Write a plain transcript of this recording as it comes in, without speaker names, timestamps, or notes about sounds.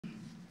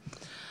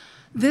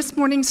This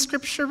morning's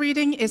scripture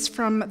reading is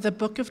from the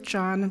book of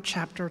John,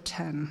 chapter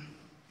 10.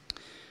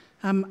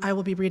 I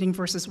will be reading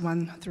verses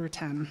 1 through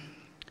 10.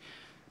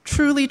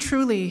 Truly,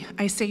 truly,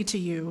 I say to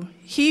you,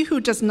 he who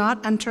does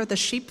not enter the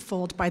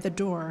sheepfold by the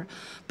door,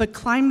 but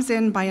climbs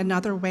in by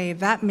another way,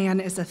 that man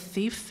is a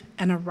thief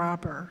and a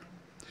robber.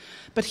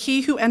 But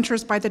he who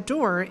enters by the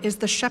door is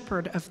the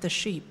shepherd of the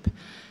sheep.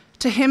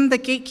 To him the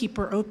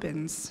gatekeeper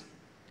opens.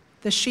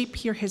 The sheep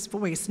hear his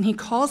voice, and he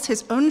calls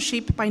his own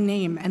sheep by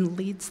name and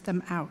leads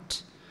them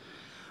out.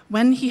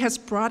 When he has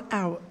brought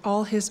out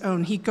all his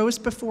own, he goes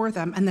before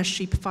them, and the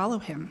sheep follow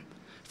him,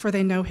 for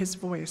they know his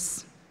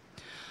voice.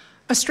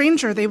 A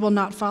stranger they will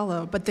not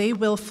follow, but they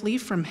will flee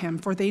from him,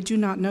 for they do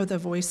not know the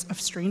voice of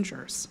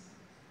strangers.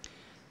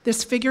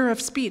 This figure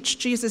of speech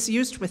Jesus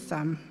used with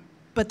them,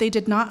 but they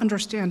did not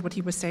understand what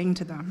he was saying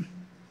to them.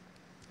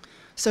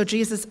 So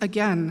Jesus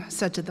again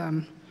said to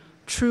them,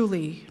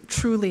 Truly,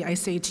 truly, I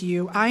say to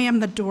you, I am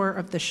the door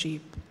of the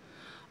sheep.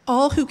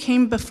 All who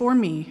came before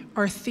me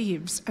are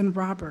thieves and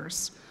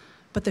robbers,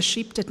 but the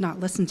sheep did not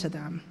listen to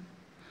them.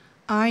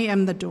 I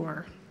am the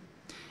door.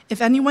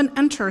 If anyone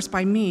enters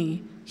by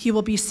me, he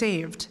will be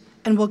saved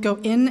and will go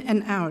in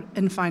and out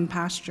and find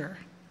pasture.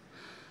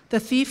 The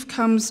thief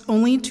comes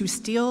only to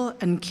steal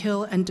and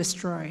kill and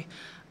destroy.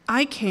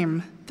 I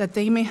came that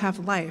they may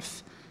have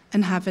life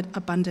and have it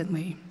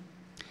abundantly.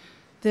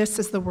 This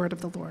is the word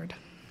of the Lord.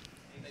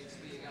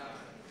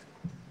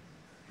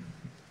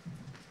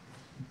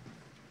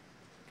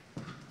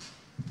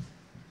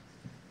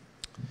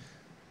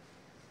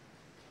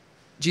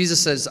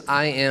 Jesus says,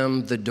 I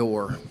am the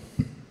door.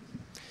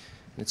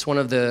 It's one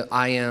of the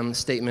I am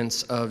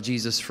statements of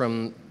Jesus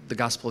from the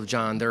Gospel of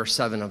John. There are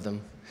 7 of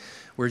them,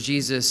 where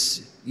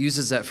Jesus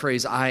uses that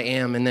phrase, I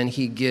am, and then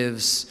he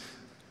gives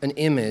an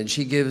image.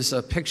 He gives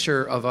a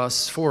picture of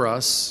us, for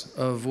us,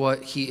 of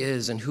what he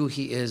is and who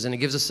he is, and it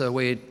gives us a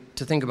way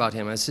to think about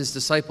him as his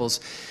disciples.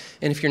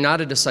 And if you're not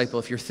a disciple,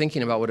 if you're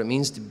thinking about what it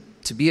means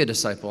to be a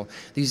disciple,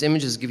 these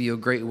images give you a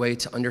great way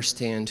to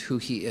understand who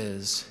he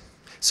is.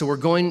 So we're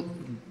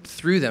going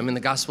through them in the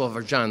Gospel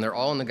of John. They're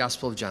all in the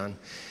Gospel of John.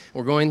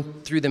 We're going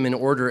through them in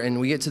order, and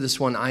we get to this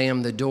one, I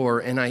am the door.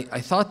 And I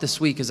thought this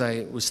week, as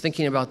I was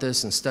thinking about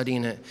this and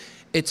studying it,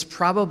 it's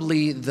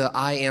probably the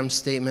I am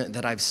statement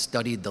that I've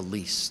studied the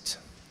least.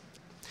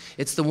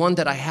 It's the one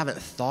that I haven't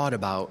thought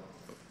about.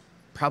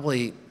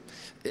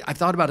 I've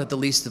thought about it the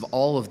least of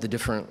all of the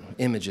different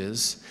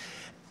images.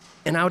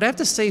 And I would have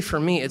to say,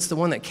 for me, it's the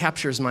one that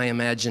captures my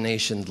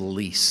imagination the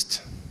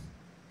least.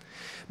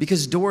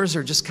 Because doors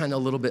are just kind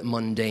of a little bit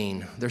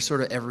mundane. They're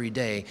sort of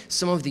everyday.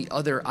 Some of the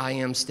other I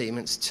am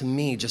statements, to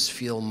me, just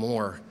feel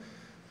more.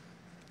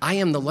 I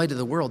am the light of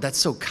the world. That's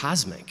so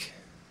cosmic.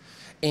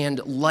 And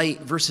light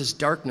versus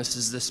darkness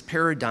is this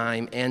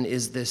paradigm and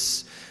it's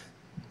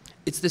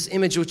this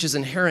image which is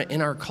inherent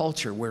in our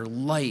culture, where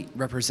light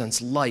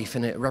represents life,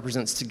 and it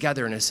represents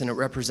togetherness, and it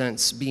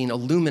represents being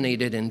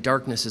illuminated, and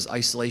darkness is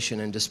isolation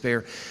and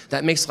despair.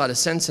 That makes a lot of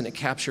sense, and it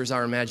captures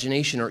our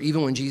imagination. Or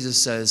even when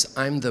Jesus says,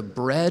 I'm the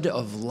bread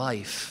of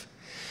life.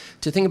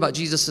 To think about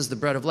Jesus as the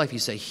bread of life, you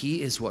say,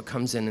 he is what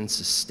comes in and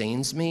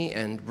sustains me,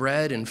 and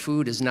bread and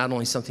food is not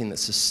only something that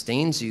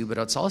sustains you, but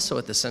it's also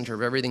at the center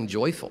of everything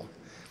joyful.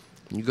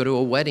 When you go to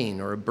a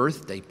wedding or a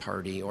birthday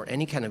party or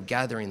any kind of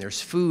gathering,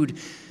 there's food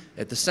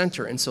at the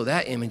center. And so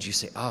that image, you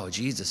say, oh,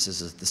 Jesus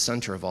is at the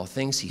center of all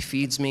things. He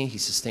feeds me. He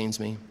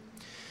sustains me.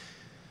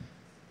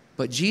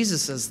 But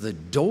Jesus as the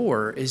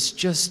door is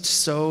just it's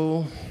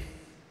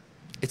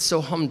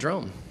so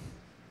humdrum.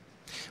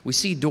 We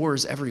see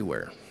doors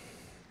everywhere.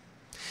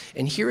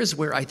 And here is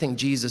where I think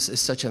Jesus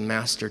is such a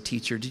master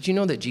teacher. Did you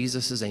know that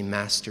Jesus is a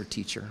master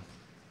teacher?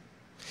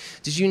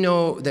 Did you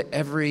know that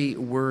every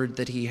word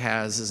that he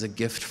has is a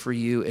gift for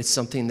you? It's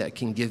something that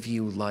can give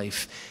you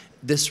life.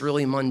 This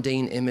really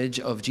mundane image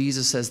of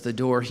Jesus as the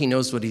door, he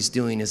knows what he's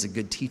doing as a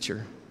good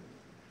teacher.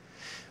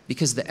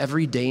 Because the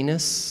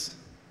everydayness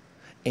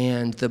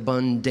and the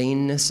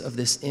mundaneness of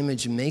this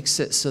image makes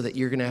it so that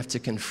you're going to have to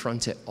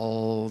confront it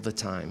all the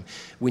time.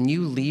 When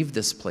you leave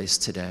this place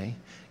today,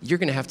 you're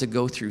going to have to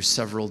go through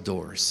several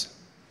doors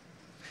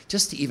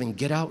just to even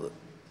get out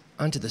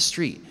onto the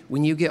street.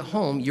 When you get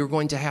home, you're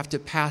going to have to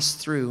pass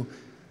through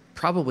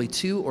probably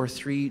 2 or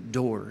 3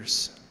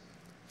 doors.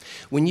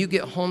 When you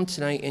get home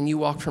tonight and you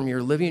walk from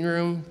your living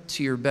room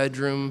to your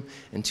bedroom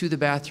and to the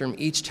bathroom,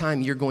 each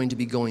time you're going to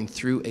be going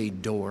through a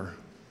door.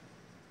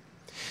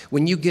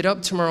 When you get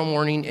up tomorrow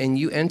morning and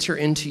you enter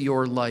into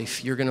your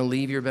life, you're going to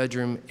leave your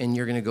bedroom and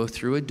you're going to go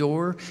through a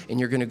door, and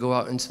you're going to go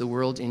out into the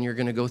world and you're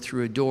going to go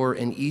through a door,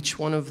 and each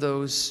one of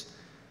those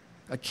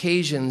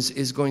occasions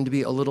is going to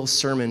be a little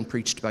sermon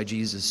preached by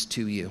Jesus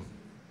to you.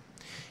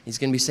 He's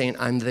going to be saying,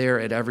 I'm there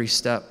at every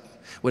step.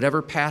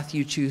 Whatever path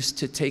you choose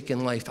to take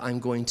in life, I'm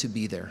going to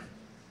be there.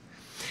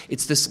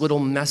 It's this little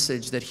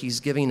message that he's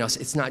giving us.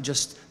 It's not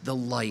just the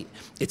light.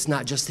 It's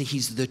not just that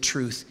he's the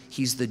truth.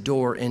 He's the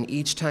door. And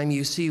each time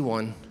you see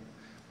one,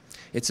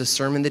 it's a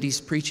sermon that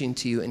he's preaching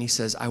to you, and he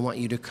says, I want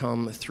you to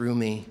come through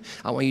me.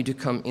 I want you to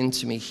come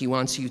into me. He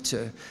wants you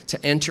to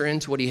enter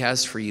into what he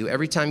has for you.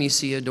 Every time you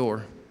see a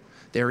door,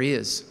 there he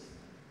is.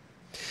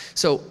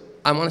 So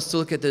I want us to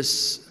look at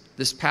this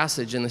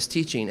passage and this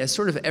teaching as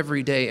sort of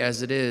everyday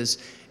as it is.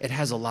 It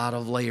has a lot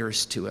of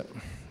layers to it.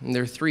 And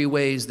there are three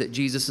ways that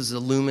Jesus is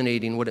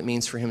illuminating what it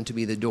means for him to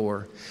be the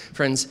door.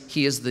 Friends,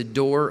 he is the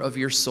door of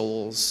your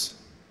souls.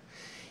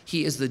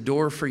 He is the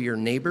door for your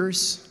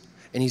neighbors,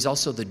 and he's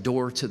also the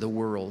door to the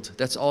world.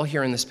 That's all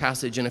here in this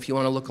passage. And if you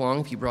want to look along,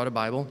 if you brought a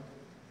Bible,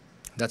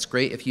 that's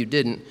great. If you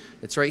didn't,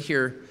 it's right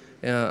here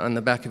on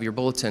the back of your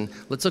bulletin.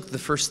 Let's look at the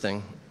first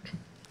thing.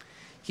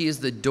 He is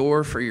the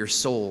door for your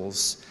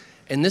souls.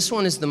 And this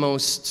one is the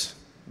most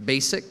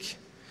basic.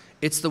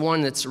 It's the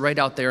one that's right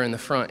out there in the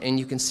front, and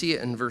you can see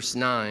it in verse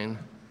 9.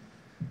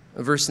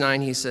 Verse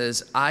 9, he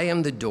says, I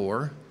am the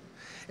door.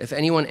 If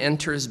anyone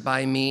enters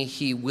by me,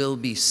 he will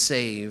be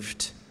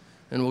saved,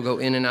 and will go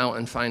in and out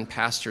and find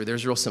pasture.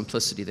 There's real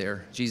simplicity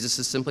there. Jesus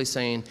is simply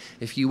saying,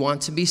 if you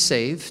want to be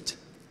saved,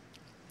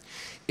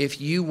 if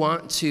you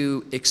want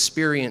to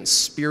experience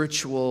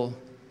spiritual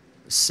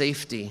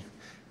safety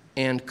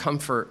and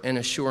comfort and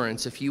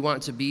assurance, if you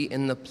want to be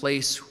in the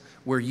place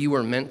where you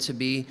are meant to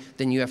be,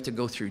 then you have to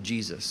go through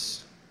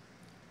Jesus.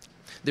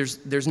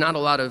 There's not a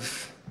lot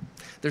of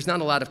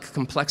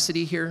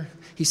complexity here.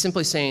 He's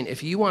simply saying,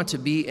 if you want to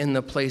be in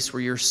the place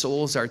where your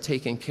souls are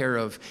taken care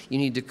of, you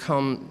need to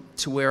come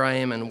to where I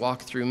am and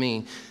walk through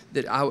me.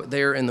 That out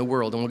there in the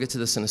world, and we'll get to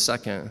this in a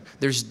second,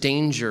 there's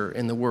danger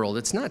in the world.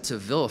 It's not to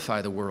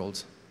vilify the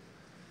world,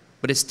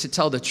 but it's to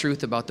tell the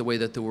truth about the way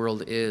that the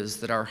world is,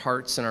 that our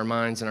hearts and our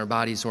minds and our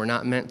bodies were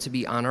not meant to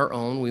be on our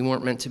own. We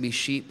weren't meant to be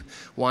sheep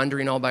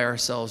wandering all by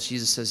ourselves.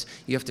 Jesus says,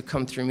 you have to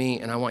come through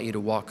me, and I want you to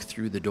walk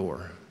through the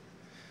door.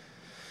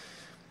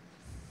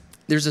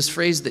 There's this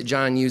phrase that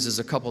John uses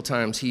a couple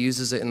times. He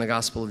uses it in the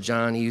Gospel of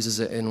John. He uses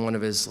it in one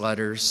of his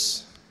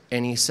letters.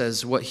 And he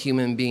says what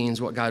human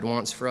beings, what God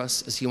wants for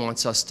us, is he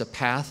wants us to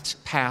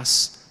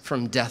pass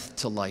from death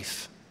to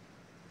life.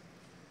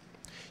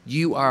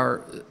 You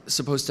are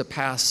supposed to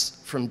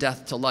pass from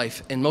death to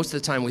life. And most of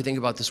the time we think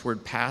about this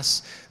word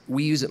pass,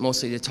 we use it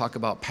mostly to talk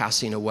about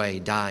passing away,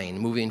 dying,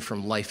 moving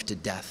from life to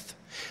death.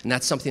 And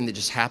that's something that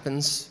just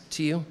happens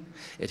to you.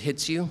 It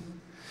hits you.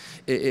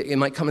 It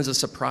might come as a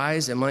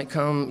surprise. It might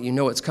come, you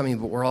know it's coming,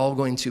 but we're all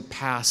going to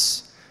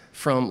pass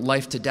from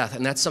life to death.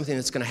 And that's something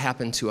that's going to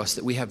happen to us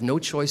that we have no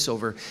choice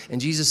over. And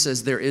Jesus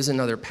says there is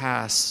another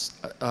path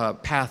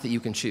that you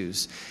can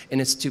choose. And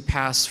it's to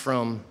pass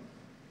from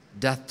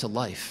death to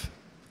life.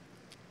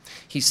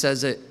 He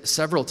says it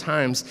several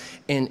times,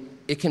 and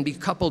it can be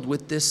coupled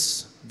with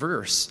this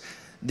verse,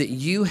 that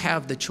you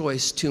have the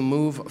choice to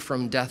move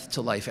from death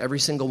to life. Every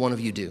single one of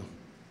you do.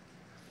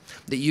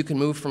 That you can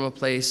move from a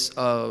place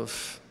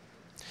of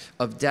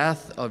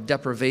death, of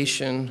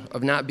deprivation,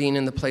 of not being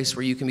in the place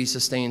where you can be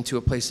sustained to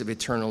a place of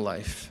eternal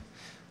life.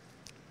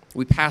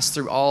 We pass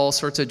through all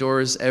sorts of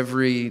doors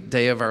every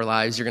day of our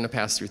lives. You're going to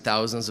pass through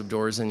thousands of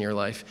doors in your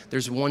life.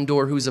 There's one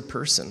door who's a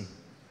person.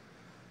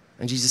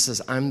 And Jesus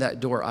says, I'm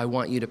that door. I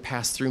want you to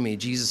pass through me.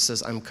 Jesus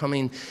says, I'm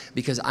coming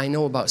because I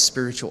know about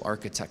spiritual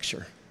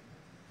architecture.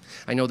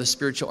 I know the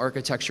spiritual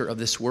architecture of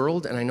this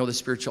world, and I know the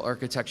spiritual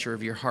architecture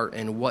of your heart.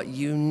 And what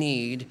you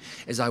need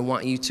is I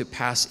want you to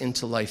pass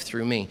into life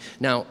through me.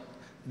 Now,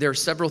 there are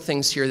several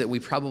things here that we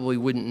probably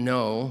wouldn't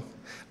know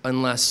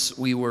unless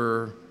we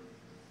were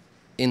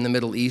in the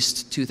Middle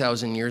East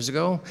 2,000 years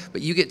ago,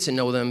 but you get to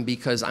know them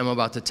because I'm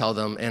about to tell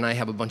them, and I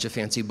have a bunch of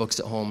fancy books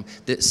at home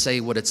that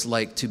say what it's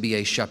like to be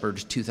a shepherd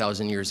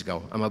 2,000 years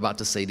ago. I'm about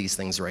to say these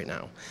things right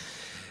now.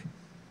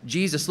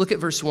 Jesus, look at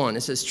verse 1.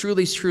 It says,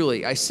 truly,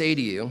 truly, I say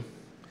to you,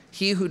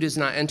 he who does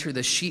not enter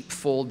the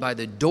sheepfold by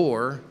the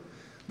door,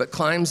 but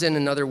climbs in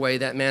another way,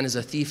 that man is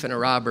a thief and a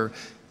robber.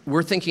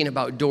 We're thinking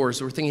about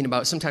doors. We're thinking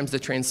about, sometimes the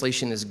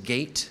translation is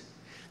gate.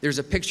 There's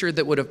a picture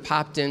that would have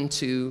popped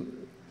into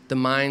the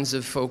minds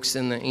of folks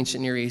in the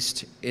ancient Near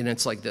East, and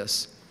it's like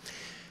this.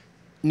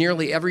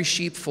 Nearly every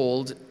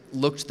sheepfold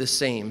looked the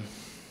same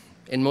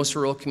in most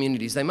rural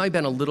communities. They might have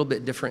been a little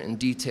bit different in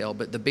detail,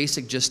 but the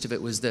basic gist of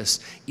it was this.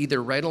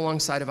 Either right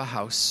alongside of a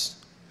house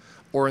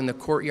or in the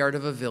courtyard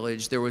of a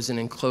village, there was an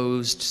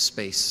enclosed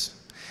space.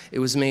 It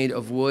was made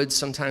of wood,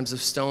 sometimes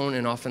of stone,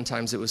 and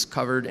oftentimes it was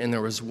covered, and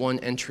there was one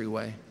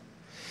entryway.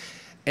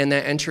 And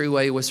that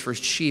entryway was for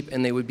sheep,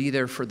 and they would be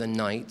there for the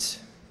night.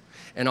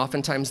 And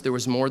oftentimes there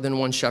was more than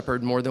one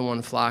shepherd, more than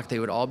one flock. They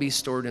would all be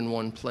stored in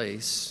one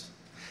place.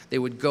 They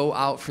would go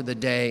out for the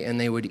day, and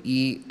they would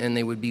eat, and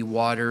they would be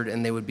watered,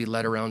 and they would be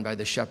led around by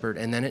the shepherd.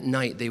 And then at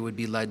night, they would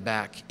be led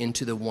back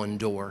into the one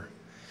door.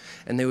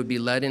 And they would be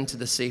led into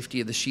the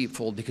safety of the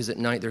sheepfold, because at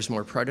night there's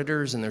more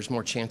predators and there's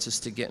more chances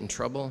to get in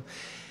trouble.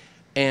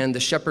 And the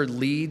shepherd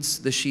leads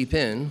the sheep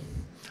in,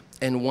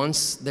 and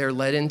once they're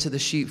led into the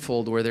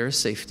sheepfold where there is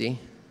safety,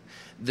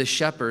 the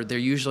shepherd, there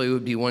usually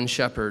would be one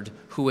shepherd,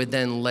 who would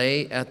then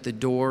lay at the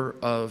door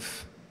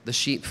of the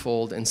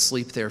sheepfold and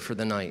sleep there for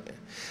the night,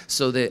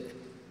 so that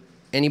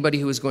anybody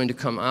who was going to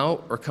come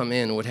out or come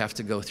in would have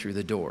to go through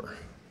the door.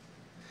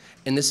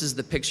 And this is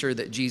the picture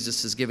that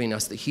Jesus is giving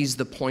us, that he's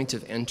the point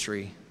of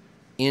entry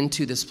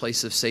into this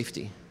place of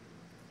safety.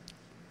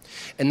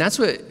 And that's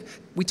what,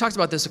 we talked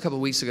about this a couple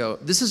of weeks ago.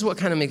 This is what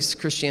kind of makes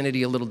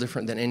Christianity a little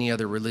different than any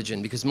other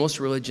religion, because most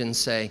religions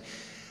say,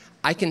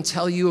 I can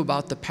tell you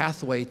about the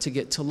pathway to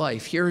get to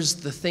life. Here's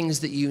the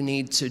things that you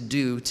need to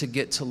do to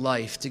get to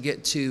life, to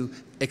get to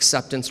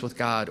acceptance with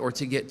God, or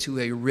to get to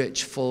a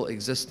rich, full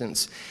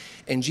existence.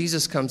 And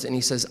Jesus comes and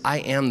he says, I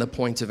am the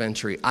point of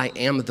entry. I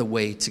am the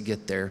way to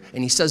get there.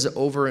 And he says it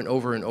over and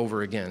over and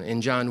over again.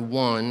 In John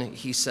 1,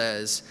 he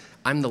says,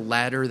 I'm the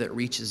ladder that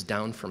reaches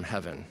down from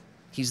heaven.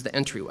 He's the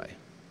entryway.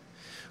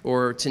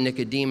 Or to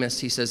Nicodemus,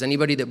 he says,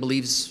 anybody that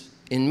believes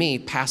in me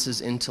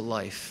passes into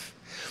life.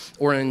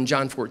 Or in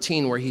John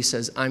 14, where he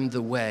says, I'm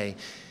the way.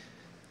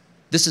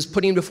 This is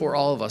putting before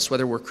all of us,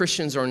 whether we're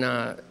Christians or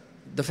not,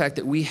 the fact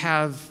that we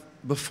have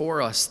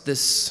before us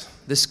this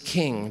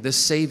king, this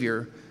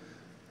savior.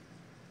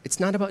 It's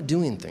not about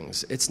doing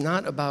things. It's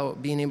not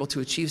about being able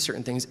to achieve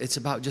certain things. It's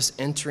about just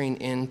entering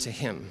into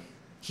him.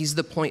 He's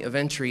the point of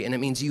entry, and it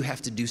means you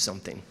have to do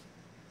something.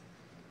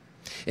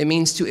 It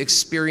means to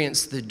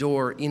experience the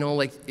door. You know,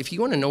 like if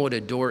you want to know what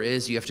a door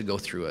is, you have to go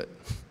through it.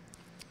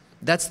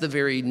 That's the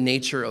very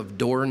nature of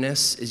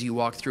doorness, is you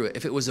walk through it.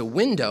 If it was a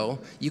window,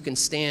 you can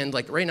stand,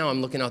 like right now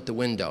I'm looking out the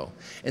window,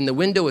 and the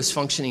window is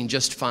functioning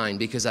just fine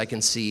because I can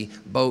see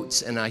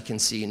boats and I can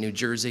see New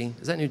Jersey.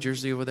 Is that New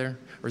Jersey over there?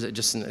 Or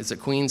is it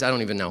Queens? I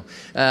don't even know.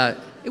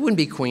 It wouldn't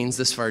be Queens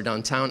this far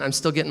downtown. I'm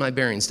still getting my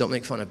bearings. Don't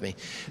make fun of me.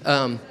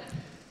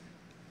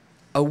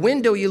 A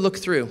window you look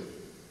through,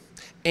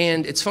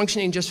 and it's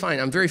functioning just fine.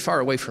 I'm very far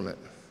away from it.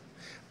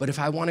 But if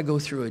I want to go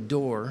through a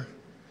door,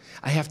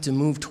 I have to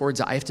move towards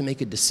it. I have to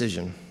make a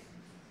decision.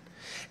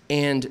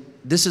 And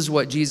this is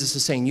what Jesus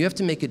is saying. You have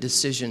to make a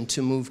decision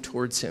to move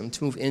towards him,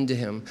 to move into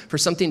him. For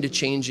something to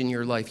change in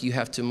your life, you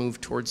have to move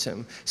towards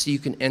him so you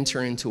can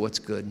enter into what's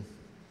good.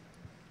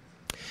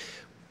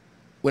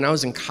 When I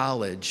was in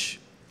college,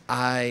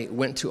 I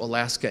went to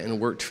Alaska and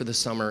worked for the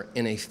summer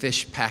in a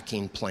fish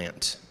packing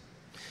plant.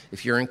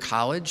 If you're in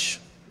college,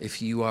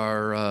 if you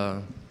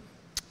are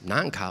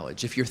not in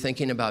college, if you're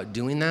thinking about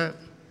doing that,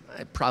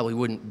 I probably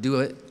wouldn't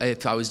do it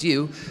if I was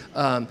you.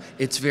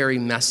 It's very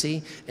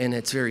messy and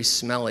it's very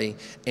smelly.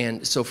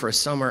 And so for a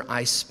summer,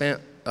 I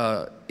spent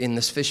in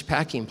this fish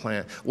packing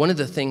plant. One of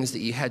the things that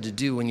you had to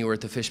do when you were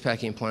at the fish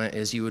packing plant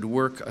is you would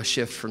work a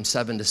shift from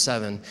 7 to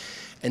 7.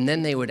 And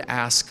then they would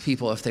ask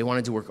people if they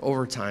wanted to work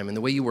overtime. And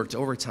the way you worked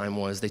overtime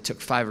was they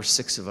took 5 or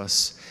 6 of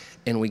us,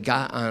 and we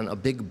got on a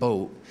big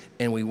boat,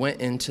 and we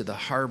went into the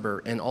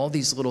harbor, and all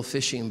these little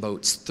fishing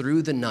boats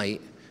through the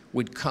night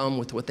would come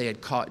with what they had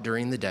caught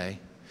during the day.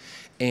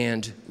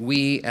 And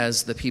we,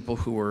 as the people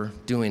who were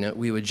doing it,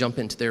 we would jump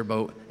into their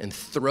boat and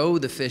throw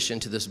the fish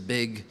into this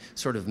big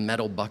sort of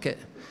metal bucket,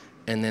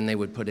 and then they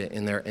would put it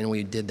in there, and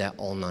we did that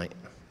all night.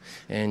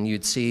 And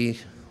you'd see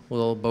a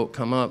little boat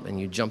come up, and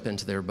you'd jump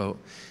into their boat,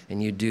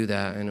 and you'd do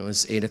that, and it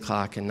was 8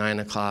 o'clock and 9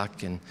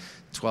 o'clock and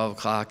 12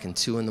 o'clock and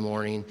 2 in the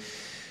morning.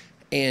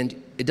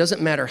 And it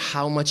doesn't matter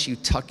how much you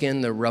tuck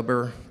in the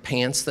rubber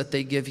pants that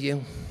they give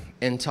you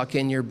and tuck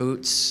in your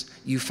boots,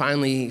 you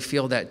finally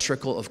feel that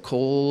trickle of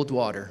cold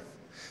water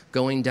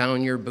going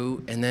down your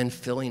boot and then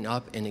filling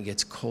up, and it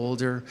gets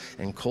colder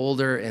and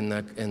colder, and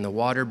the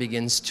water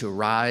begins to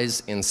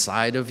rise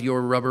inside of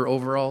your rubber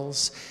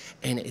overalls,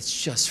 and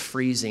it's just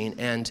freezing.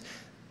 And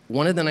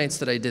one of the nights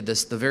that I did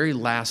this, the very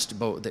last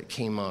boat that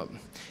came up,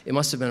 it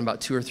must have been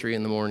about 2 or 3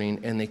 in the morning,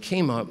 and they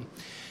came up,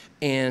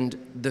 and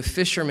the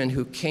fisherman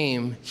who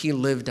came, he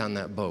lived on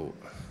that boat.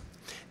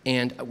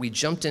 And we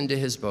jumped into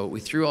his boat, we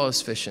threw all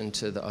his fish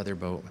into the other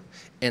boat,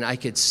 and I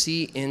could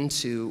see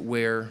into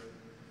where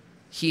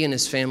he and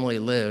his family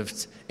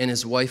lived, and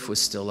his wife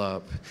was still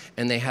up,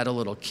 and they had a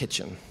little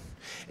kitchen.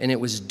 And it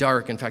was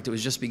dark. In fact, it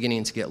was just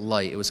beginning to get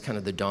light. It was kind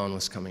of the dawn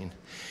was coming.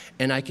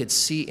 And I could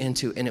see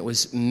into, and it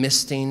was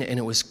misting, and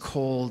it was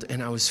cold,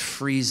 and I was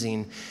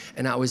freezing,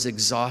 and I was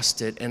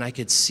exhausted, and I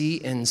could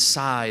see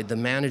inside the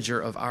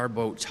manager of our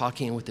boat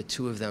talking with the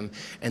 2 of them,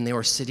 and they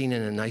were sitting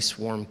in a nice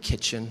warm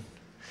kitchen.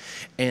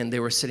 And they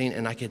were sitting,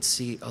 and I could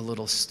see a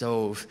little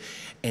stove,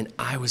 and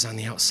I was on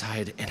the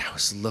outside, and I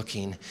was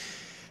looking,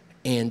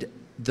 and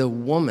the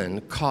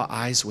woman caught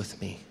eyes with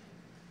me,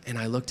 and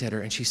I looked at her,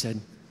 and she said,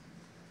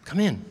 "Come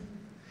in."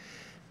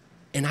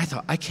 And I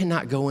thought, I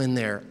cannot go in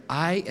there.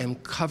 I am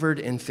covered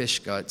in fish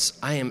guts.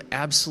 I am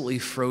absolutely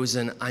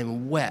frozen.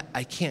 I'm wet.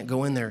 I can't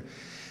go in there.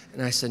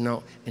 And I said,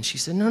 no. And she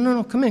said,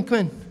 no, come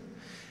in.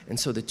 And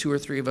so the 2 or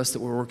 3 of us that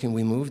were working,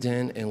 we moved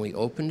in, and we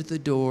opened the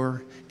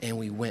door, and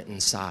we went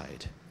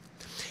inside.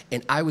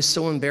 And I was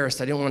so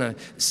embarrassed. I didn't want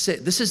to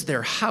sit. This is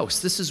their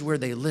house. This is where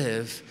they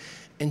live.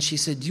 And she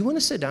said, "Do you want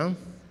to sit down?"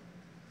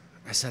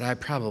 I said, "I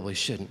probably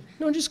shouldn't."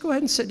 "No, just go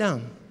ahead and sit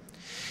down."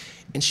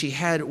 And she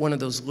had one of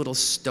those little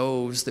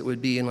stoves that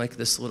would be in like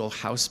this little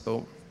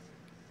houseboat.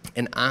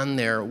 And on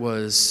there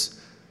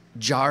was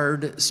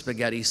jarred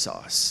spaghetti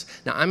sauce.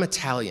 Now, I'm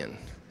Italian,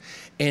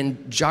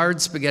 and jarred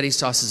spaghetti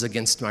sauce is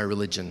against my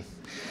religion.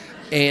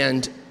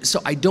 And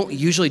so I don't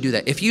usually do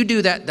that. If you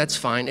do that, that's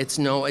fine. It's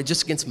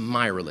just against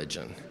my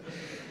religion.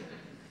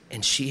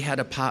 And she had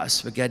a pot of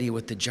spaghetti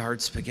with the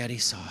jarred spaghetti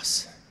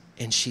sauce.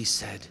 And she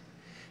said,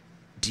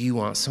 do you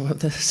want some of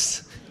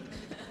this?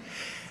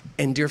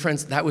 And dear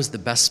friends, that was the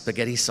best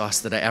spaghetti sauce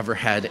that I ever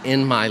had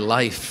in my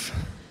life.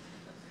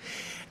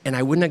 And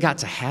I wouldn't have got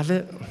to have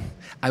it.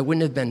 I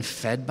wouldn't have been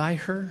fed by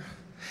her.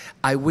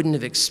 I wouldn't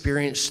have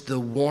experienced the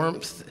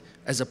warmth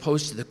as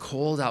opposed to the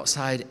cold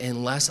outside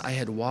unless I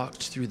had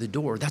walked through the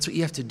door. That's what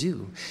you have to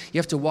do. You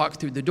have to walk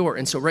through the door.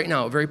 And so right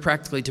now, very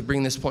practically, to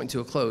bring this point to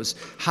a close,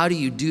 how do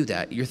you do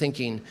that? You're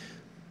thinking,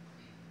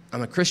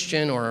 I'm a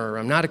Christian or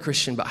I'm not a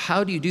Christian, but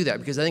how do you do that?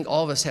 Because I think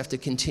all of us have to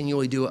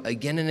continually do it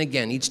again and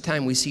again. Each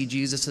time we see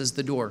Jesus as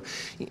the door.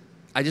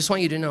 I just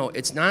want you to know,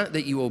 it's not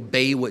that you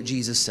obey what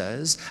Jesus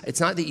says. It's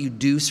not that you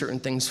do certain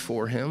things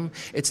for him.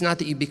 It's not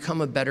that you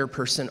become a better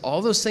person.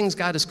 All those things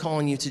God is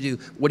calling you to do,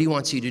 what he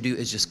wants you to do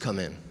is just come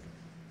in.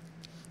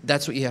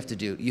 That's what you have to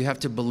do. You have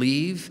to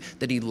believe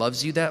that he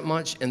loves you that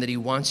much and that he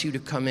wants you to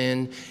come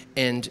in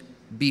and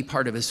be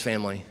part of his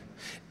family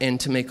and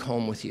to make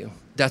home with you.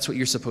 That's what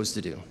you're supposed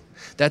to do.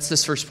 That's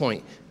this first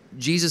point.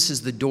 Jesus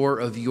is the door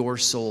of your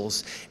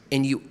souls,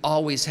 and you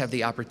always have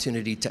the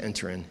opportunity to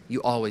enter in.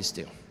 You always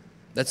do.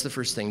 That's the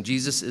first thing.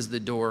 Jesus is the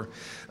door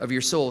of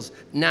your souls.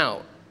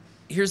 Now,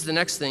 here's the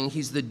next thing.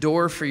 He's the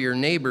door for your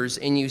neighbors,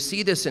 and you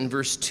see this in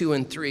verse 2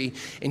 and 3.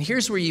 And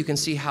here's where you can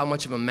see how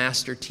much of a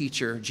master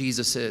teacher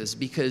Jesus is,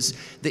 because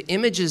the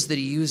images that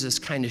he uses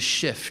kind of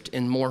shift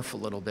and morph a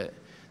little bit.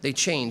 They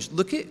change.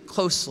 Look at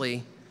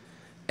closely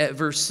at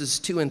verses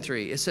 2 and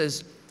 3. It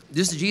says,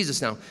 this is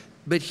Jesus now,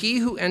 but he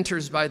who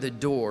enters by the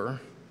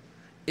door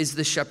is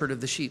the shepherd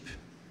of the sheep.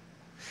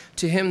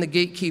 To him the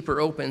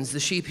gatekeeper opens, the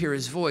sheep hear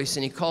his voice,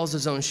 and he calls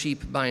his own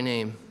sheep by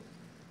name.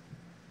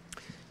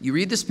 You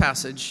read this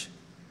passage,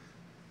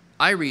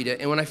 I read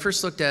it, and when I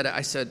first looked at it,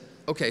 I said,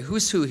 okay,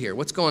 who's who here?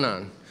 What's going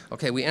on?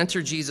 Okay, we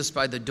enter Jesus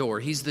by the door.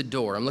 He's the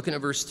door. I'm looking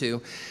at verse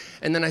 2,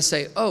 and then I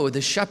say, oh,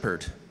 the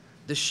shepherd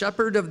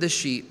of the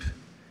sheep,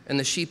 and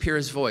the sheep hear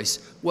his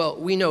voice. Well,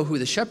 we know who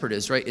the shepherd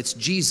is, right? It's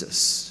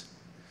Jesus.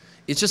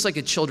 It's just like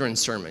a children's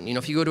sermon. You know,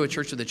 if you go to a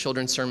church with a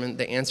children's sermon,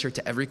 the answer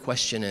to every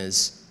question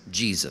is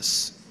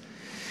Jesus.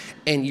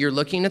 And you're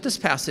looking at this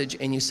passage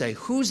and you say,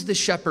 who's the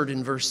shepherd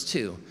in verse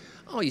 2?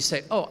 Oh, you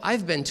say, oh,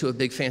 I've been to a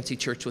big fancy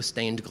church with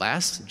stained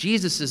glass.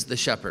 Jesus is the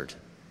shepherd.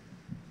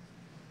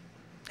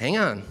 Hang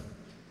on.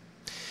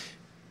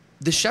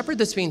 The shepherd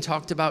that's being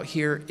talked about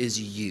here is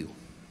you.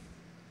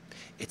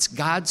 It's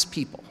God's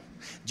people.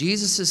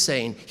 Jesus is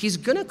saying he's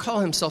going to call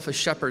himself a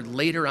shepherd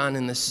later on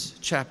in this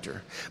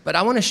chapter. But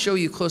I want to show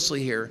you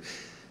closely here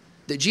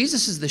that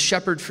Jesus is the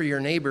shepherd for your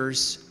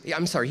neighbors.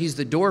 He's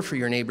the door for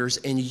your neighbors,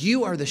 and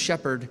you are the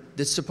shepherd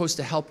that's supposed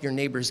to help your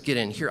neighbors get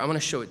in. Here, I'm going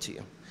to show it to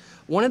you.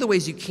 One of the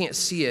ways you can't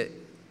see it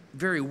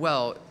very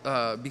well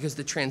because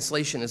the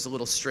translation is a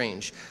little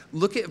strange.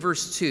 Look at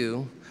verse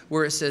 2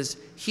 where it says,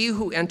 he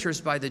who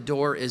enters by the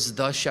door is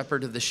the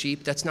shepherd of the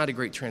sheep. That's not a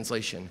great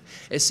translation.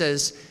 It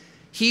says,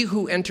 he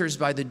who enters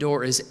by the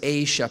door is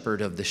a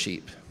shepherd of the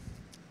sheep.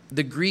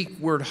 The Greek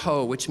word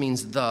ho, which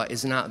means the,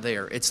 is not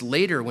there. It's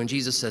later when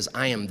Jesus says,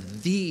 I am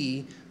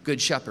the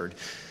good shepherd.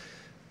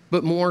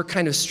 But more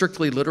kind of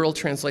strictly literal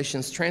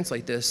translations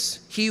translate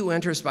this, he who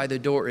enters by the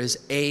door is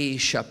a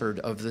shepherd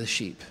of the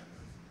sheep.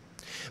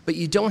 But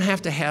you don't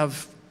have to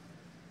have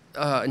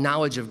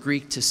knowledge of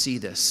Greek to see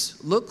this.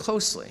 Look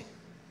closely.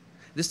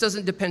 This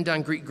doesn't depend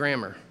on Greek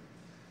grammar.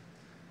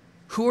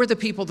 Who are the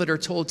people that are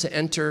told to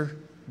enter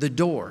the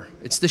door?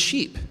 It's the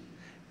sheep.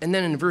 And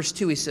then in verse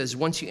 2, he says,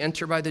 once you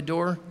enter by the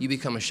door, you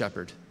become a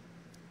shepherd.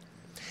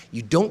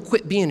 You don't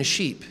quit being a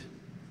sheep.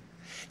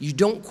 You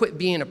don't quit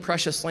being a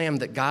precious lamb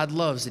that God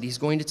loves, that he's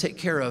going to take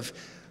care of,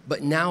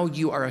 but now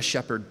you are a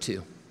shepherd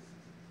too.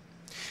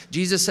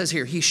 Jesus says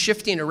here, he's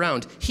shifting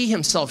around. He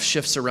himself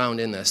shifts around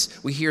in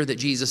this. We hear that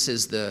Jesus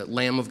is the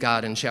Lamb of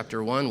God in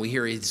chapter 1. We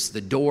hear he's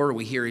the door.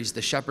 We hear he's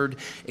the shepherd.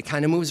 It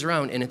kind of moves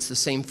around, and it's the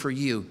same for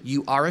you.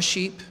 You are a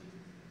sheep,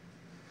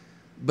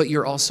 but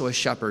you're also a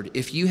shepherd.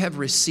 If you have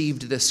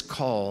received this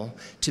call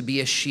to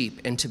be a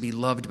sheep and to be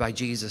loved by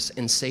Jesus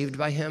and saved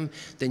by him,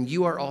 then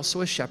you are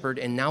also a shepherd,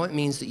 and now it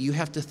means that you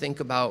have to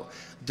think about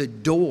the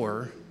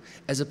door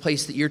as a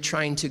place that you're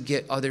trying to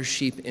get other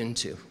sheep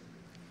into.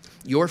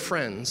 Your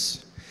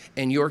friends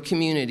and your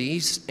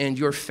communities and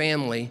your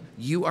family,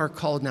 you are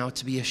called now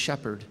to be a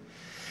shepherd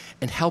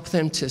and help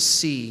them to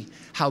see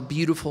how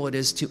beautiful it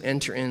is to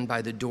enter in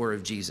by the door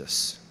of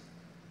Jesus.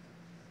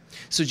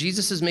 So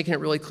Jesus is making it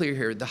really clear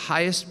here. The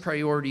highest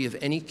priority of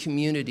any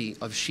community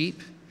of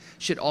sheep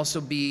should also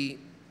be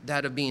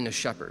that of being a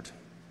shepherd.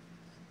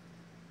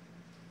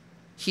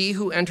 He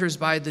who enters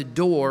by the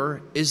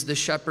door is the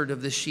shepherd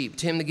of the sheep.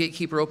 To him the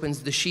gatekeeper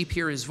opens, the sheep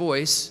hear his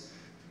voice.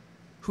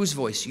 Whose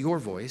voice? Your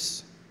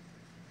voice.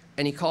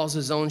 And he calls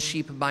his own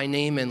sheep by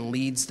name and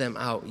leads them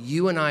out.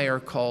 You and I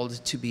are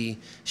called to be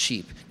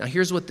sheep. Now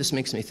here's what this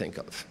makes me think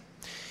of.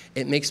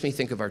 It makes me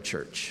think of our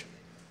church.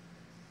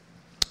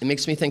 It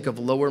makes me think of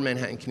Lower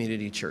Manhattan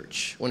Community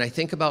Church. When I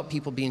think about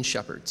people being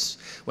shepherds,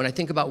 when I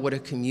think about what a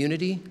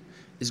community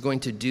is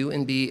going to do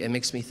and be, it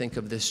makes me think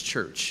of this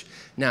church.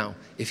 Now,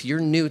 if you're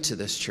new to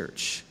this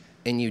church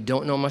and you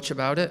don't know much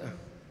about it,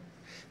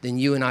 then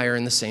you and I are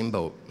in the same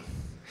boat.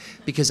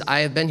 Because I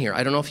have been here.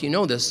 I don't know if you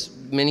know this.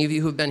 Many of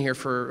you who have been here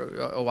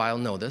for a while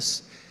know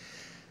this.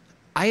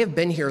 I have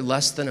been here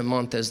less than a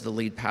month as the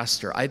lead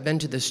pastor. I've been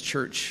to this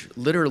church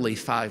literally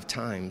 5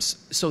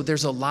 times. So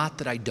there's a lot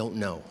that I don't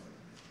know.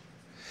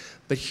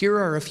 But here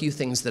are a few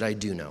things that I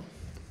do know.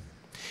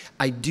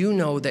 I do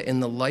know that in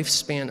the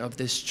lifespan of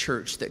this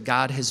church that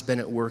God has been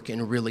at work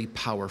in really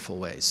powerful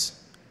ways.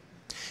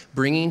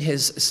 Bringing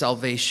his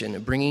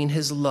salvation, bringing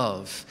his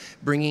love,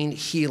 bringing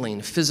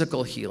healing,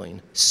 physical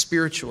healing,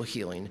 spiritual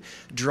healing,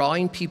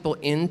 drawing people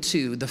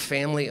into the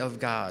family of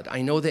God.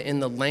 I know that in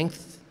the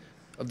length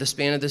of the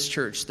span of this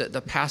church, that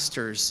the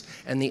pastors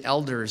and the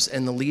elders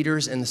and the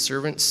leaders and the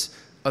servants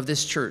of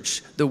this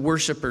church, the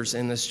worshipers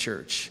in this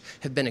church,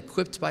 have been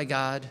equipped by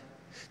God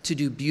to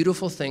do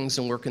beautiful things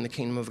and work in the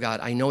kingdom of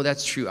God. I know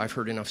that's true. I've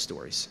heard enough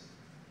stories.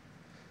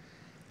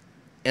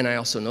 And I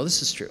also know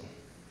this is true.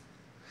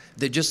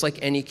 That just like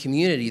any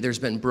community, there's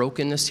been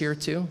brokenness here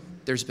too.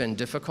 There's been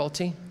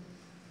difficulty.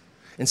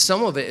 And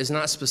some of it is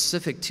not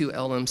specific to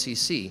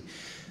LMCC.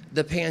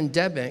 The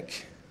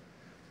pandemic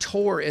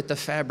tore at the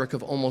fabric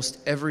of almost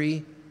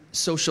every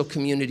social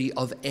community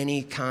of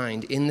any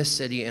kind in the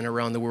city and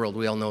around the world.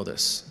 We all know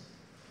this.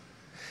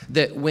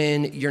 That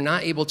when you're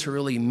not able to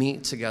really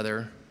meet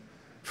together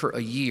for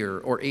a year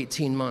or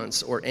 18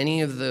 months or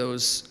any of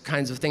those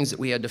kinds of things that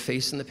we had to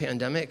face in the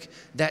pandemic,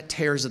 that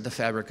tears at the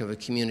fabric of a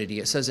community.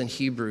 It says in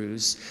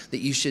Hebrews that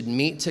you should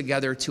meet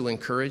together to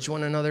encourage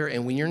one another,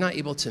 and when you're not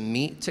able to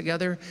meet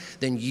together,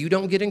 then you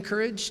don't get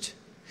encouraged,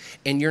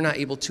 and you're not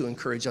able to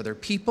encourage other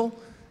people,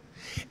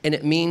 and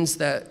it means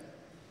that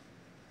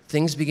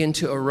things begin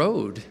to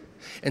erode.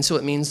 And so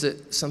it means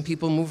that some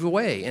people move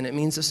away, and it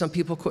means that some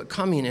people quit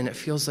coming, and it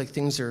feels like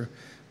things are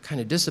kind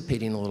of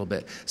dissipating a little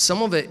bit.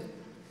 Some of it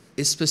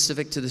is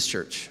specific to this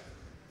church.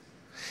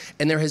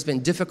 And there has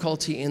been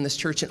difficulty in this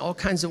church in all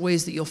kinds of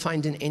ways that you'll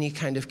find in any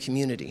kind of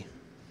community.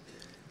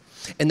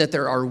 And that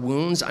there are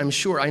wounds, I'm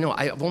sure, I know,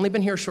 I've only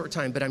been here a short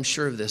time, but I'm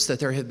sure of this, that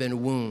there have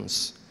been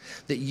wounds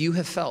that you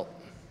have felt,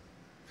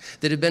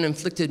 that have been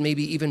inflicted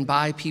maybe even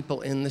by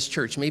people in this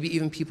church, maybe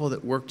even people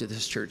that worked at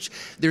this church.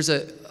 There's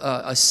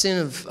a sin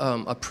of,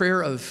 a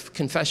prayer of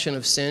confession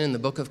of sin in the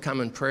Book of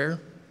Common Prayer,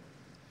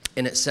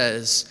 and it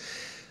says,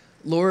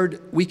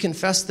 Lord, we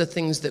confess the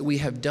things that we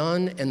have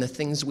done and the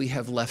things we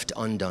have left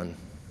undone.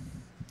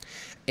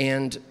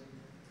 And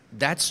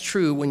that's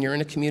true when you're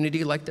in a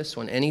community like this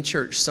one, any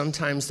church.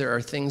 Sometimes there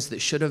are things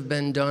that should have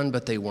been done,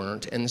 but they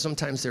weren't. And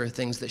sometimes there are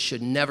things that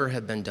should never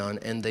have been done,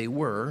 and they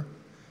were.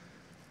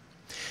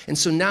 And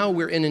so now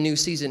we're in a new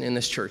season in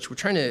this church. We're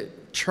trying to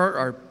chart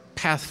our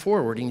path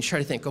forward, and you try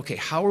to think, okay,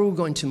 how are we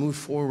going to move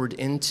forward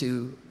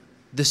into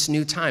this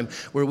new time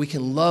where we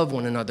can love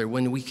one another,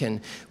 when we can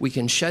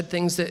shed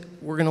things that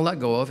we're going to let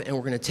go of, and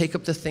we're going to take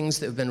up the things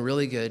that have been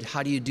really good.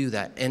 How do you do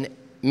that? And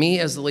me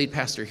as the lead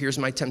pastor, here's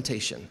my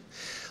temptation.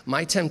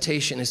 My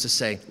temptation is to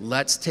say,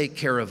 let's take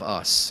care of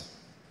us.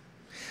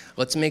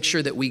 Let's make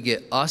sure that we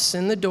get us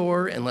in the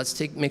door, and let's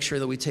make sure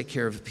that we take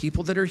care of the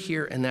people that are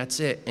here, and that's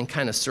it, and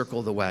kind of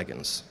circle the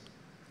wagons.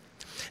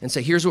 And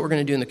say, here's what we're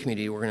going to do in the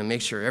community. We're going to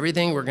make sure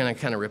everything, we're going to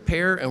kind of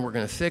repair, and we're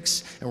going to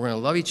fix, and we're going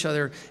to love each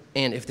other.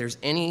 And if there's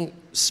any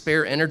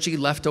spare energy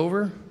left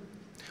over,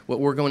 what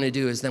we're going to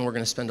do is then we're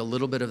going to spend a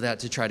little bit of that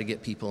to try to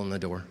get people in the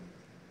door.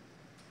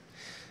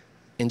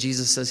 And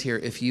Jesus says here,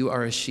 if you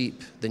are a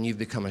sheep, then you've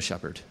become a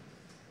shepherd.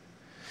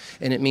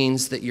 And it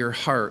means that your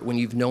heart, when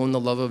you've known the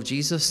love of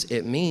Jesus,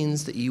 it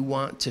means that you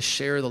want to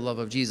share the love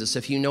of Jesus.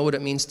 If you know what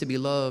it means to be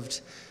loved,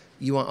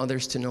 you want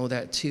others to know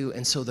that too.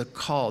 And so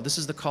this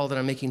is the call that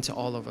I'm making to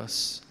all of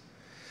us,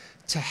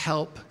 to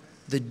help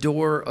the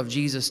door of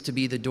Jesus to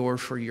be the door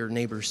for your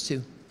neighbors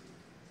too.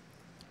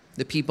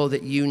 The people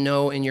that you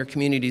know in your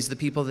communities, the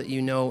people that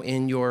you know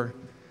in your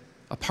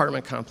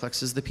apartment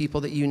complexes, the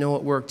people that you know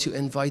at work, to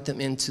invite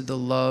them into the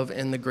love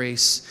and the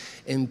grace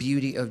and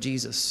beauty of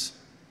Jesus.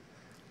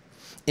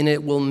 And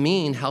it will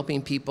mean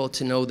helping people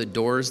to know the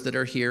doors that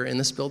are here in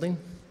this building.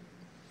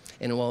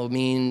 And it will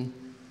mean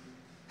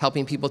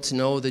helping people to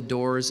know the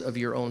doors of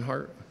your own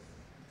heart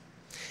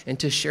and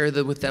to share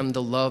with them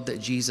the love that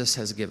Jesus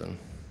has given.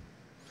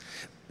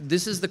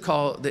 This is the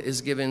call that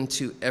is given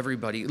to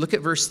everybody. Look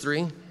at verse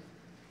 3.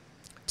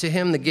 To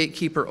him the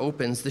gatekeeper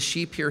opens, the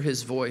sheep hear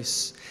his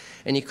voice,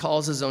 and he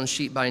calls his own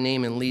sheep by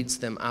name and leads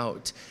them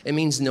out. It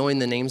means knowing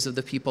the names of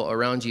the people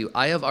around you.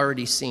 I have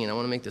already seen, I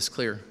want to make this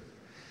clear,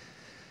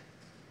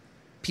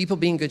 people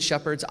being good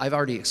shepherds, I've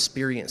already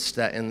experienced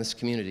that in this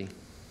community.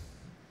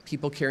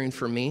 People caring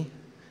for me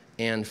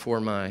and for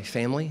my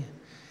family,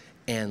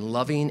 and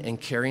loving and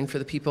caring for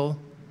the people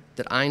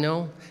that I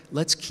know.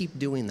 Let's keep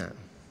doing that.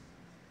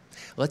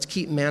 Let's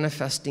keep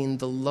manifesting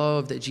the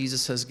love that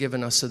Jesus has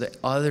given us so that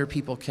other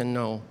people can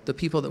know, the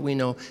people that we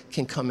know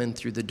can come in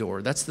through the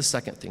door. That's the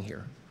second thing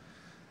here.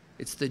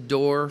 It's the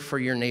door for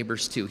your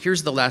neighbors too.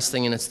 Here's the last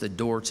thing, and it's the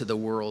door to the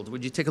world.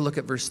 Would you take a look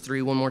at verse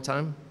 3 one more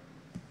time?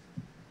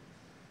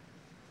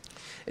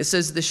 It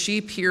says, the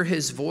sheep hear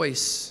his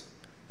voice,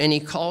 and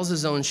he calls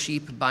his own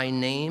sheep by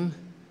name,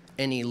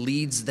 and he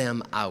leads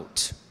them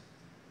out.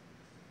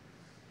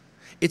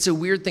 It's a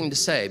weird thing to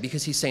say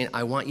because he's saying,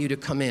 I want you to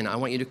come in. I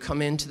want you to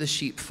come into the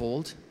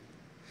sheepfold,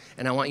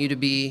 and I want you to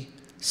be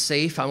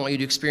safe. I want you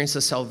to experience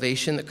the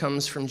salvation that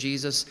comes from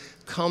Jesus.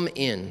 Come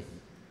in.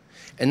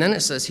 And then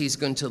it says he's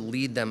going to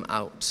lead them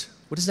out.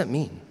 What does that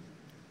mean?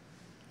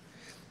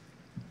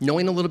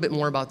 Knowing a little bit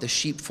more about the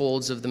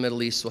sheepfolds of the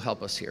Middle East will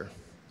help us here.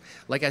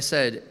 Like I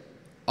said,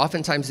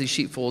 oftentimes these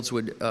sheepfolds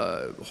would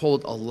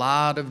hold a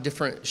lot of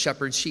different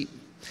shepherd sheep.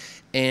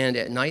 And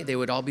at night, they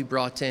would all be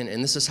brought in,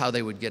 and this is how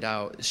they would get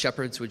out.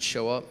 Shepherds would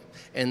show up,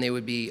 and they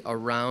would be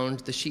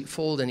around the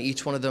sheepfold, and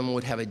each one of them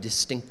would have a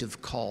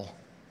distinctive call.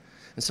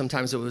 And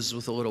sometimes it was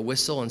with a little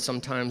whistle, and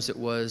sometimes it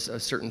was a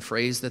certain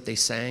phrase that they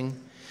sang.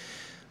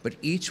 But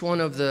each one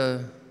of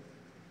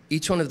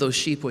those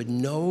sheep would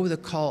know the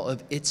call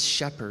of its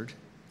shepherd,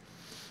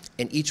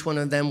 and each one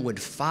of them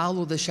would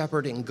follow the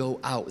shepherd and go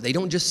out. They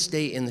don't just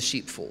stay in the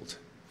sheepfold.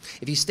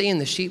 If you stay in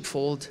the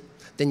sheepfold,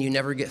 then you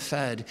never get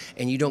fed,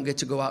 and you don't get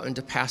to go out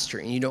into pasture,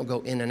 and you don't go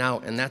in and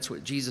out. And that's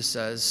what Jesus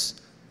says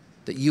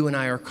that you and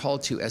I are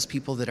called to as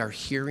people that are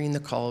hearing the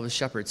call of a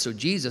shepherd. So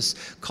Jesus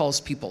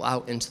calls people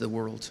out into the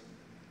world.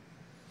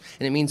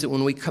 And it means that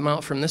when we come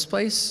out from this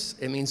place,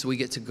 it means we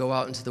get to go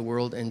out into the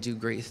world and do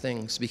great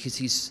things because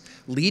he's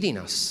leading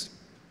us.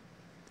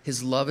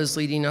 His love is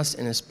leading us,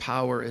 and his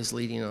power is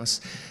leading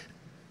us.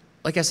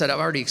 Like I said, I've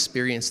already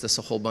experienced this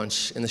a whole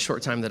bunch in the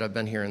short time that I've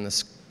been here in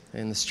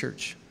this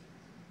church.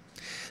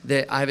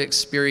 That I've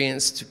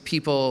experienced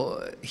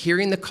people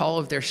hearing the call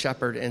of their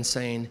shepherd and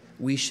saying,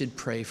 we should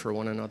pray for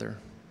one another.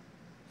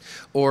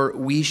 Or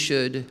we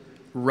should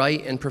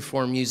write and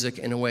perform music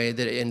in a way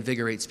that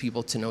invigorates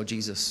people to know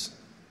Jesus.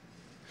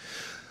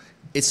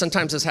 It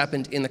sometimes has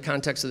happened in the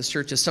context of this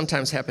church. It's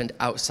sometimes happened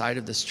outside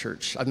of this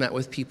church. I've met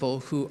with people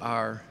who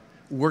are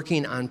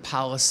working on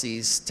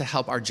policies to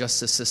help our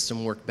justice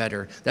system work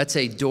better. That's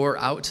a door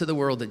out to the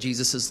world that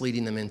Jesus is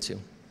leading them into.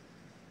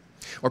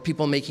 Or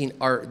people making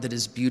art that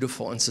is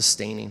beautiful and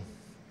sustaining.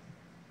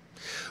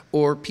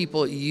 Or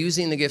people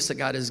using the gifts that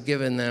God has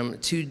given them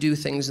to do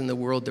things in the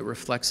world that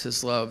reflects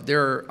his love.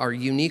 There are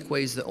unique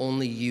ways that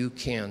only you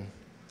can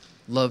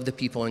love the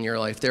people in your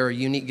life. There are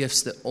unique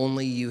gifts that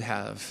only you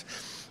have.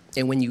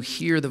 And when you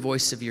hear the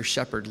voice of your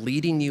shepherd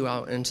leading you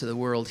out into the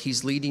world,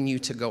 he's leading you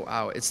to go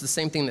out. It's the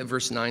same thing that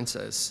verse 9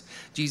 says.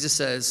 Jesus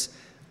says,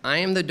 I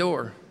am the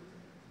door.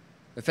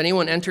 If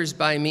anyone enters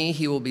by me,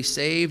 he will be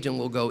saved and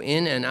will go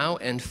in and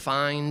out and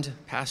find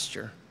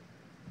pasture.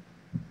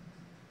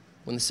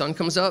 When the sun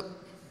comes up,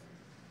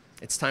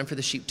 it's time for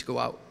the sheep to go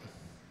out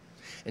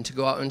and to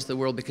go out into the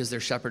world because their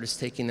shepherd is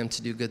taking them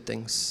to do good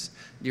things.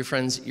 Dear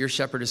friends, your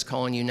shepherd is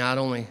calling you not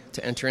only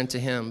to enter into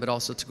him, but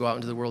also to go out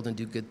into the world and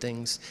do good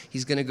things.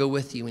 He's going to go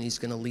with you and he's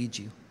going to lead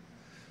you.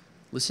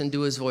 Listen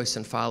to his voice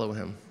and follow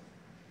him.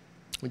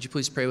 Would you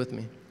please pray with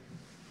me?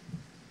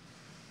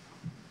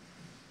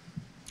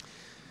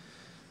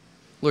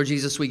 Lord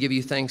Jesus, we give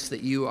you thanks that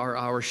you are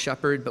our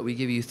shepherd, but we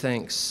give you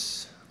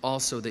thanks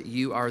also that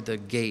you are the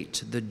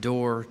gate, the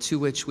door to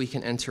which we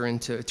can enter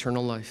into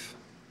eternal life,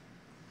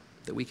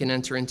 that we can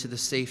enter into the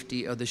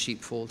safety of the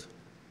sheepfold.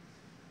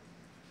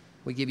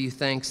 We give you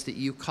thanks that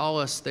you call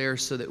us there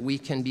so that we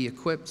can be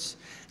equipped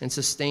and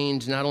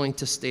sustained not only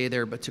to stay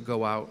there, but to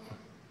go out.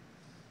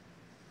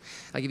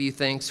 I give you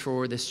thanks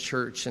for this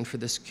church and for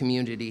this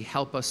community.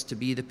 Help us to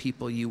be the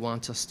people you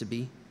want us to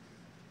be.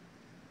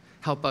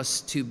 Help us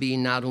to be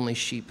not only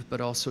sheep,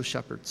 but also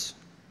shepherds.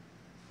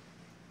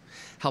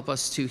 Help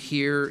us to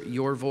hear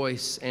your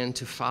voice and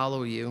to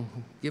follow you.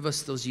 Give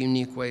us those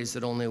unique ways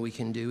that only we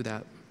can do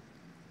that.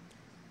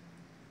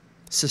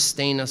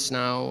 Sustain us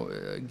now.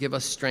 Give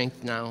us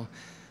strength now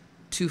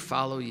to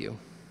follow you.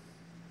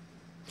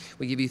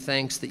 We give you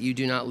thanks that you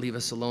do not leave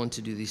us alone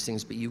to do these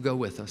things, but you go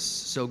with us.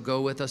 So go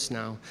with us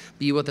now.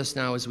 Be with us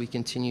now as we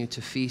continue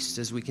to feast,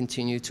 as we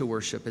continue to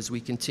worship, as we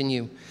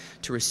continue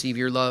to receive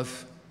your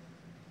love.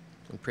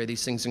 We pray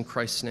these things in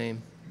Christ's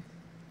name.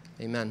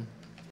 Amen.